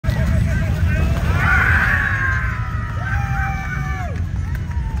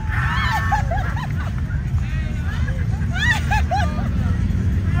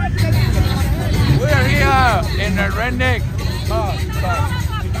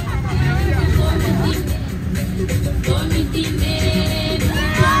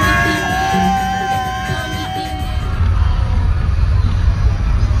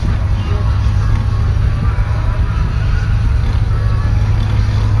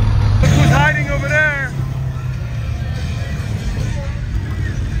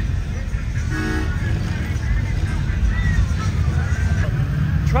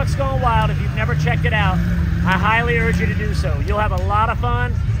check it out. I highly urge you to do so. You'll have a lot of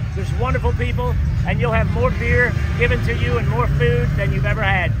fun. There's wonderful people, and you'll have more beer given to you and more food than you've ever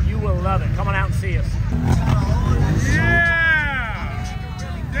had. You will love it. Come on out and see us. Yeah!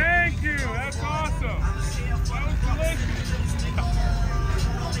 Thank you. That's awesome. That was delicious.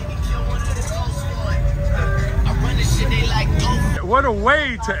 What a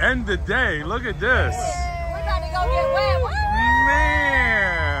way to end the day. Look at this. We're about to go get wet.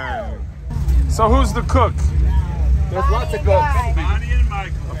 Man. So who's the cook? There's lots of cooks. Bonnie and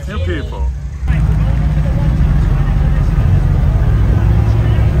Michael. A few people.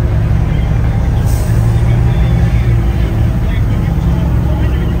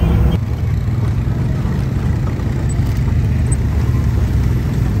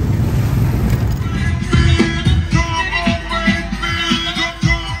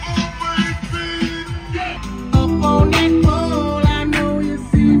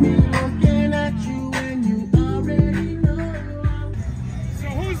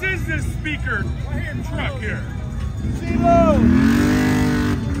 Truck here. Oh,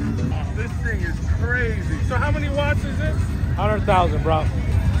 this thing is crazy. So how many watts is this? 100,000, bro.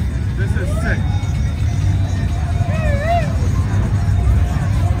 This is sick.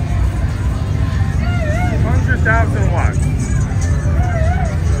 $100,000 watts.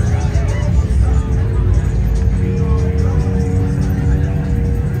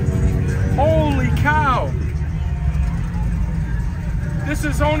 Holy cow. This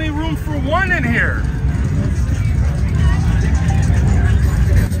is only room for one in here.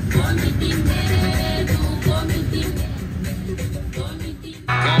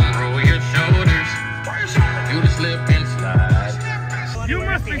 You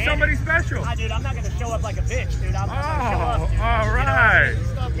must be somebody special. Dude, I'm not going to show up like a bitch, dude. I'm going to show up. Dude. All right.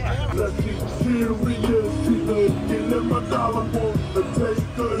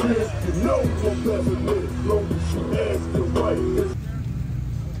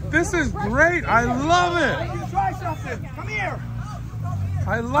 This is great. I love it. Try something. Come here.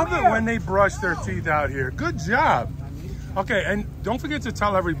 I love it when they brush their teeth out here. Good job. Okay, and don't forget to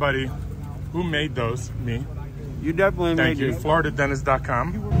tell everybody who made those. Me. You definitely Thank you.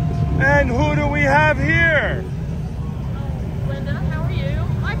 FloridaDentist.com. And who do we have here? Linda, how are you?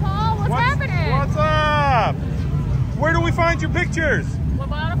 Hi, Paul. What's happening? What's up? Where do we find your pictures? What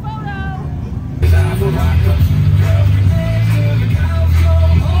about a photo?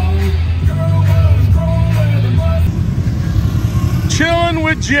 Chillin'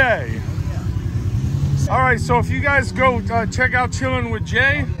 with Jay. All right, so if you guys go check out Chillin' with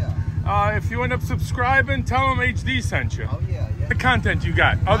Jay, if you end up subscribing, tell them HD sent you. Oh, yeah. The content you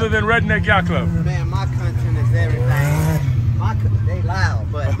got, other than Redneck Yacht Club. Man, my content is everything. They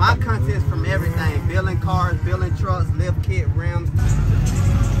loud, but my content is from everything. Building cars, building trucks, lift kit, rims.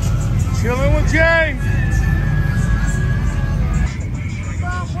 Chillin' with Jay.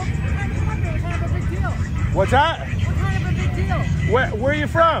 What's that? What kind of a big deal? Where are you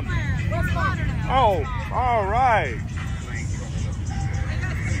from? What's fun? Oh, all right.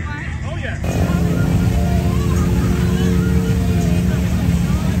 Oh, yeah.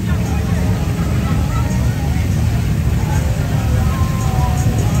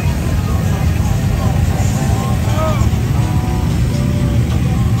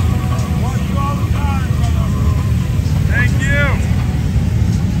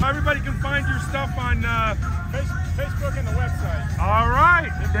 Everybody can find your stuff on Facebook and the website. All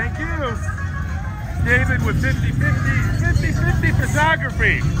right, thank you. David with 50-50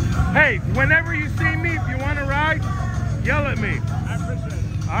 photography. Hey, whenever you see me, if you want to ride, yell at me. I appreciate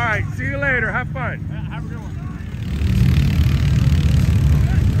it. All right, see you later. Have fun. Yeah, have a good one.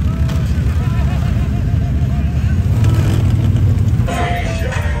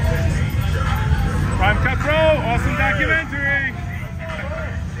 Prime Cut Pro, awesome documentary.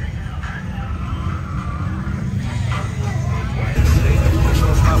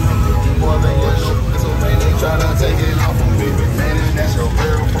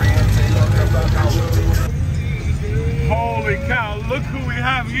 Holy cow, look who we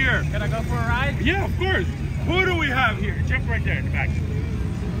have here. Can I go for a ride? Yeah, of course. Who do we have here? Jump right there in the back.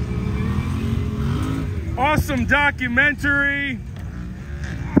 Awesome documentary.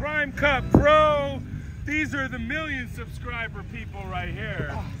 Prime Cut Pro. These are the million subscriber people right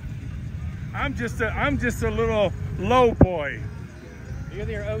here. I'm just a little low boy. You're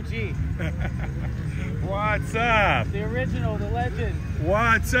the OG. What's up? The original, the legend.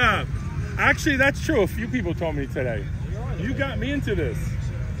 What's up? Actually, that's true. A few people told me today. You got me into this.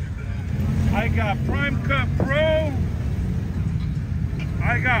 I got Prime Cut Pro.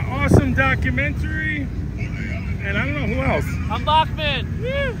 I got awesome documentary. and I don't know who else. I'm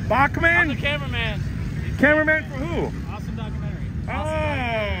Bachman. Bachman? I'm the cameraman. Cameraman for who? Awesome documentary.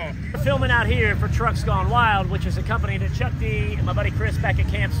 Oh. We're filming out here for Trucks Gone Wild, which is a company that Chuck D and my buddy Chris back at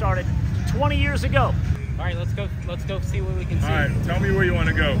camp started 20 years ago. All right, let's go see what we can see. All right, tell me where you want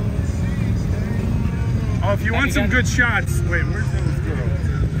to go. Oh, if you want some good shots. Wait, where's those girls?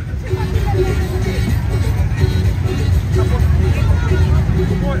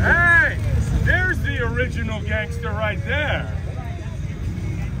 Hey, there's the original gangster right there.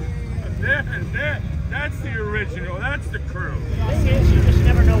 That's the original. That's the crew. The thing is, you just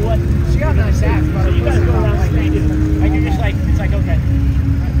never know what. She got a nice ass, but you guys go around like they do. Like you're just like, it's like okay.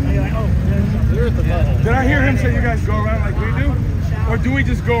 And you're like, oh, there's the button. Did I hear him say you guys go around like we do? Or do we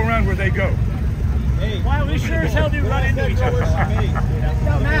just go around where they go? Why we sure as hell do run into each other.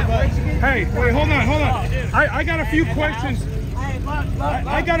 Hey, wait, hold on. I got a few questions.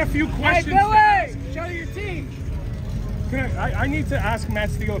 I got a few questions. Hey, Billy! Show your teeth. I need to ask Matt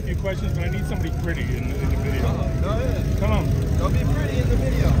Steele a few questions, but I need somebody pretty in the video. Go ahead. Come on. Go be pretty in the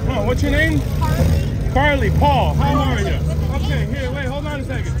video. Come on, what's your name? Carly. Paul, how are you? Okay, here, wait, hold on a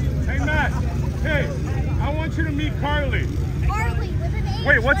second. Hey, Matt. Hey, I want you to meet Carly. Carly with an H.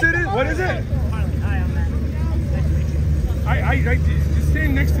 Wait, what is it? Hi, I'm Matt. I just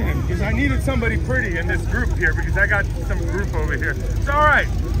stand next to him because I needed somebody pretty in this group here because I got some group over here. It's all right.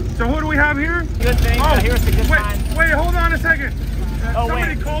 So who do we have here? Good thing. Oh, Here's the good time. Wait, hold on a second.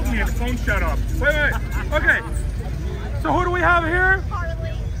 Somebody wait. called me and the phone shut off. Wait. Okay. So who do we have here?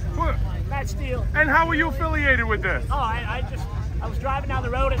 Carly. Who- Matt Steele. And how are you affiliated with this? Oh, I was driving down the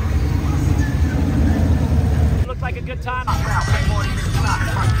road and it looked like a good time.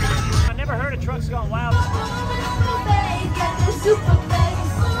 I never heard of Trucks Gone Wild.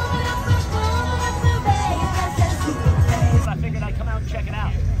 I figured I'd come out and check it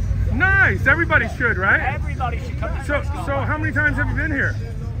out. Nice. Everybody should, right? Everybody should come to So Trucks Gone Wild. how many times have you been here?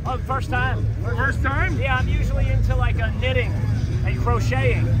 Oh, first time. First time? Yeah, I'm usually into like a knitting and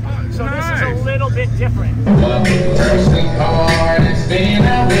crocheting. So this is Nice. a little bit different.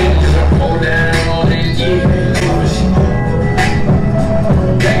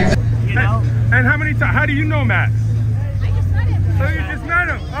 You know? And how many times? How do you know Matt? I just met him. So you just met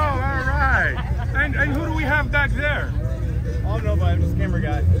him. Oh, all right. And who do we have back there? Oh, nobody. I'm just a camera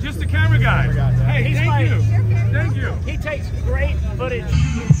guy. Just the camera guy. Hey, He's thank like- you. Thank you. He takes great footage.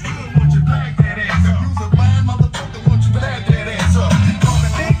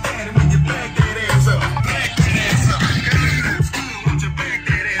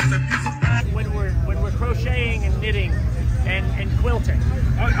 When we're crocheting and knitting and quilting.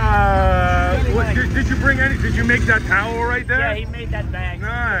 Did you bring any? Did you make that towel right there? Yeah, he made that bag.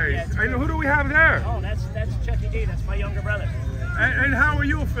 Nice. Yeah, it's And who do we have there? Oh, that's Chucky D. That's my younger brother. And how are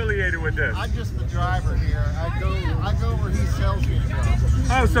you affiliated with this? I'm just the driver here. I go where he sells me from.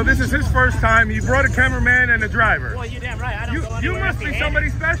 Oh, so this is his first time. He brought a cameraman and a driver. Well, you're damn right. I don't go You anywhere must be empty-handed. somebody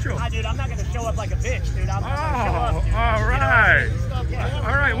special. Dude, I'm not going to show up like a bitch, dude. I'm not going to show up, dude. All You know, right. yeah.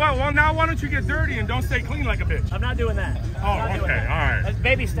 All right. Well, now why don't you get dirty and don't stay clean like a bitch? I'm not doing that. Oh, I'm not doing okay. that. All right. That's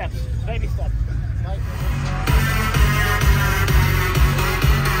baby steps. Baby steps.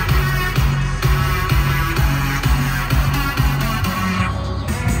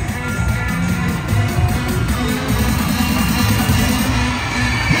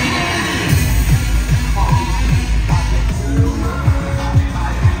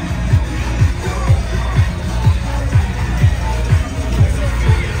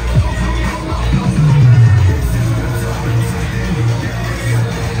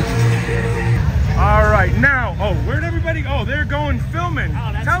 All right. Now, where'd everybody go? Oh, they're going filming.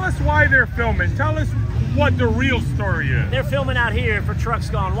 Oh, that's- Tell us why they're filming. Tell us what the real story is. They're filming out here for Trucks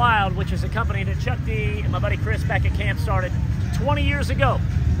Gone Wild, which is a company that Chuck D and my buddy Chris back at camp started 20 years ago.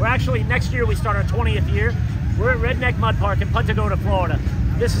 We're actually, next year we start our 20th year. We're at Redneck Mud Park in Punta Gorda, Florida.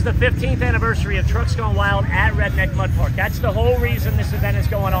 This is the 15th anniversary of Trucks Gone Wild at Redneck Mud Park. That's the whole reason this event is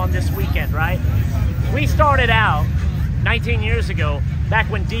going on this weekend, right? We started out 19 years ago, back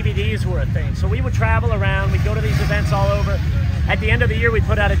when DVDs were a thing. So we would travel around, we'd go to these events all over. At the end of the year, we'd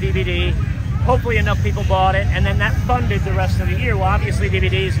put out a DVD. Hopefully enough people bought it, and then that funded the rest of the year. Well, obviously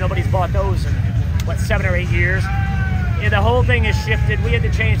DVDs, nobody's bought those in, what, 7 or 8 years. Yeah, the whole thing has shifted. We had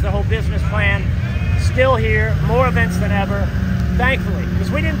to change the whole business plan. Still here, more events than ever, thankfully,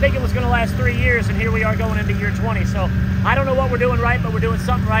 because we didn't think it was going to last 3 years, and here we are going into year 20. So I don't know what we're doing right, but we're doing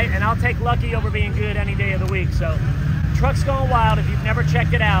something right, and I'll take lucky over being good any day of the week. So Trucks Gone Wild, if you've never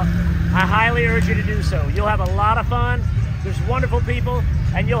checked it out, I highly urge you to do so. You'll have a lot of fun. There's wonderful people,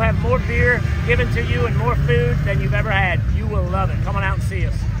 and you'll have more beer given to you and more food than you've ever had. You will love it. Come on out and see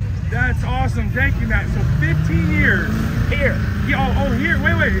us. That's awesome. Thank you, Matt. So 15 years. Here. Yeah, oh, here.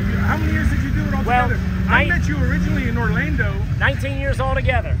 Wait. How many years did you do it all Well, together? I met you originally in Orlando. 19 years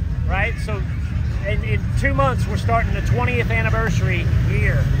altogether, right? So in 2 months, we're starting the 20th anniversary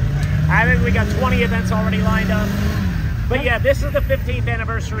year. I think we got 20 events already lined up. But yeah, this is the 15th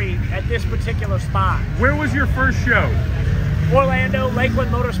anniversary at this particular spot. Where was your first show? Orlando,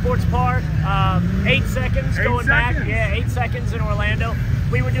 Lakeland Motorsports Park, 8 seconds going back. seconds? Yeah, 8 seconds in Orlando.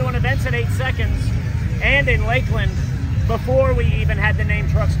 We were doing events at 8 seconds and in Lakeland before we even had the name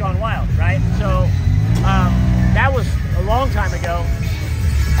Trucks Gone Wild, right? So that was a long time ago.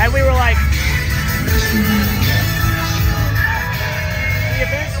 And we were like,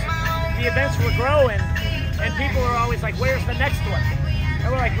 the events were growing and people were always like, where's the next one?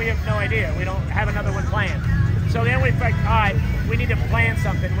 And we're like, we have no idea. We don't have another one planned. So then we're like, all right, we need to plan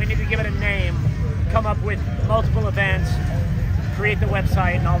something. We need to give it a name, come up with multiple events, create the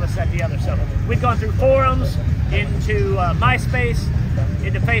website and all this, that, the other. So we've gone through forums, into MySpace,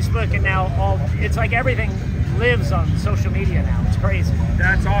 into Facebook, and now it's like everything lives on social media now. It's crazy.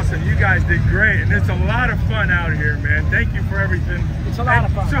 That's awesome. You guys did great, and it's a lot of fun out here, man. Thank you for everything. It's a lot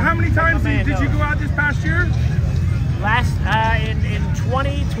of fun. So how many times did you go out this past year? Last, in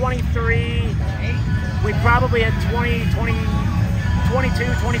 2023, we probably had 22,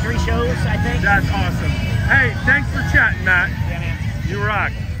 23 shows, I think. That's awesome. Hey, thanks for chatting, Matt. Yeah, man. You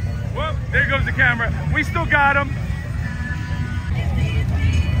rock. Well, there goes the camera. We still got him.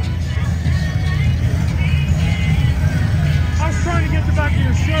 I was trying to get the back of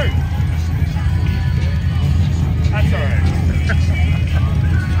your shirt. That's all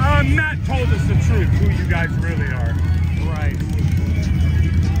right. Matt told us the truth, who you guys really are. Right.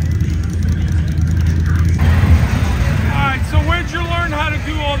 All right, so where'd you learn how to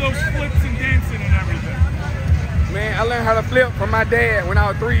do all those flips and dancing and everything? Man, I learned how to flip from my dad when I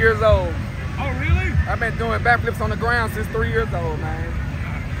was 3 years old. Oh, really? I've been doing backflips on the ground since 3 years old, man.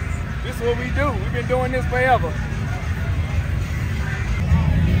 This is what we do. We've been doing this forever.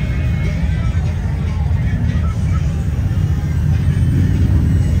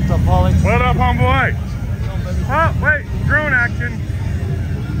 What's up, Paulie? What up, homeboy? Oh, wait.